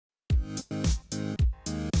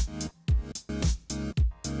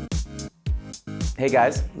Hey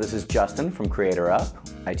guys, this is Justin from Creator Up.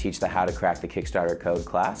 I teach the How to Crack the Kickstarter Code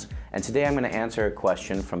class, and today I'm going to answer a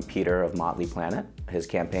question from Peter of Motley Planet. His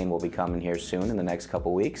campaign will be coming here soon in the next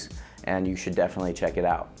couple weeks, and you should definitely check it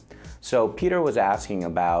out. So Peter was asking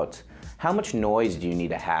about how much noise do you need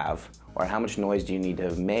to have, or how much noise do you need to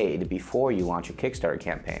have made before you launch a Kickstarter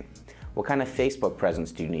campaign? What kind of Facebook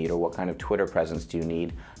presence do you need, or what kind of Twitter presence do you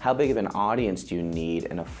need? How big of an audience do you need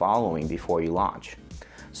and a following before you launch?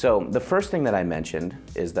 So the first thing that I mentioned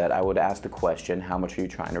is that I would ask the question, how much are you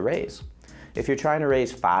trying to raise? If you're trying to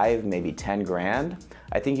raise 5, maybe 10 grand,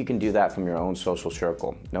 I think you can do that from your own social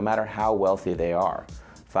circle, no matter how wealthy they are.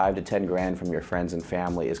 5 to 10 grand from your friends and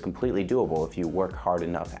family is completely doable if you work hard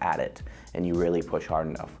enough at it and you really push hard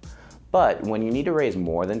enough. But when you need to raise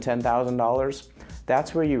more than $10,000,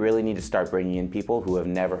 that's where you really need to start bringing in people who have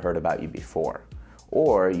never heard about you before.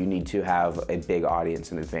 Or you need to have a big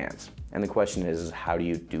audience in advance. And the question is, how do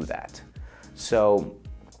you do that? So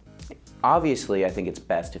obviously, I think it's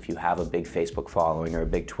best if you have a big Facebook following or a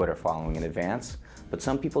big Twitter following in advance, but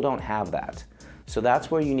some people don't have that. So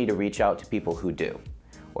that's where you need to reach out to people who do,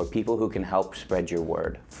 or people who can help spread your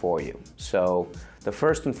word for you. So the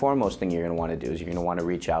first and foremost thing you're going to want to do is you're going to want to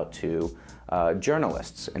reach out to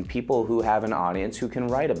journalists and people who have an audience who can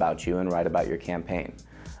write about you and write about your campaign.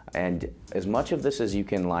 And as much of this as you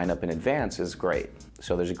can line up in advance is great.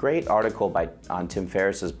 So there's a great article on Tim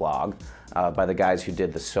Ferriss's blog by the guys who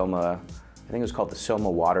did the Soma, I think it was called the Soma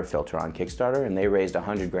water filter on Kickstarter, and they raised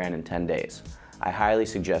 100 grand in 10 days. I highly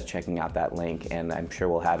suggest checking out that link, and I'm sure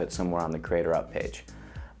we'll have it somewhere on the Creator Up page.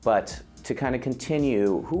 But to kind of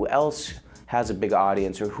continue, who else has a big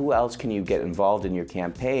audience, or who else can you get involved in your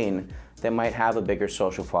campaign that might have a bigger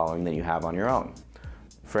social following than you have on your own?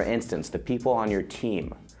 For instance, the people on your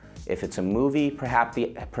team. If it's a movie, perhaps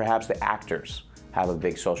the actors have a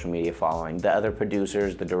big social media following, the other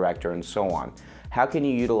producers, the director, and so on. How can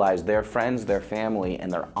you utilize their friends, their family,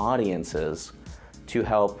 and their audiences to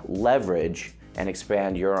help leverage and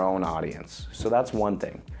expand your own audience? So that's one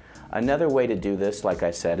thing. Another way to do this, like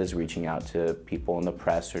I said, is reaching out to people in the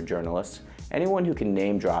press or journalists, anyone who can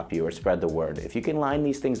name drop you or spread the word. If you can line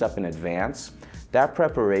these things up in advance, that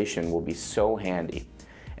preparation will be so handy.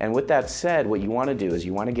 And with that said, what you want to do is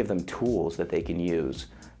you want to give them tools that they can use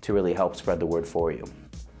to really help spread the word for you.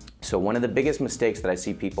 So one of the biggest mistakes that I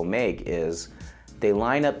see people make is they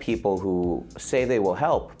line up people who say they will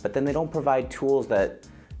help, but then they don't provide tools that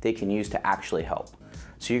they can use to actually help.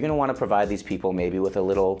 So you're going to want to provide these people maybe with a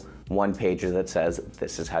little one-pager that says,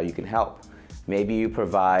 this is how you can help. Maybe you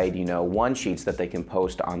provide, one-sheets that they can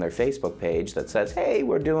post on their Facebook page that says, hey,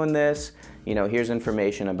 we're doing this, here's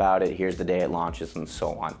information about it, here's the day it launches, and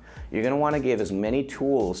so on. You're going to want to give as many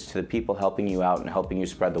tools to the people helping you out and helping you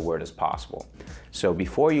spread the word as possible. So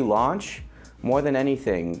before you launch, more than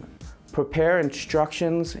anything, prepare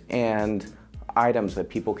instructions and items that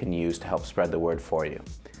people can use to help spread the word for you.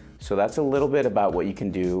 So that's a little bit about what you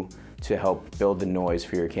can do to help build the noise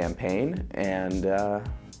for your campaign. And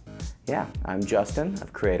yeah, I'm Justin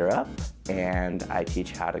of Creator Up, and I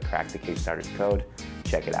teach how to crack the Kickstarter's code.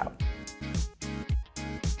 Check it out.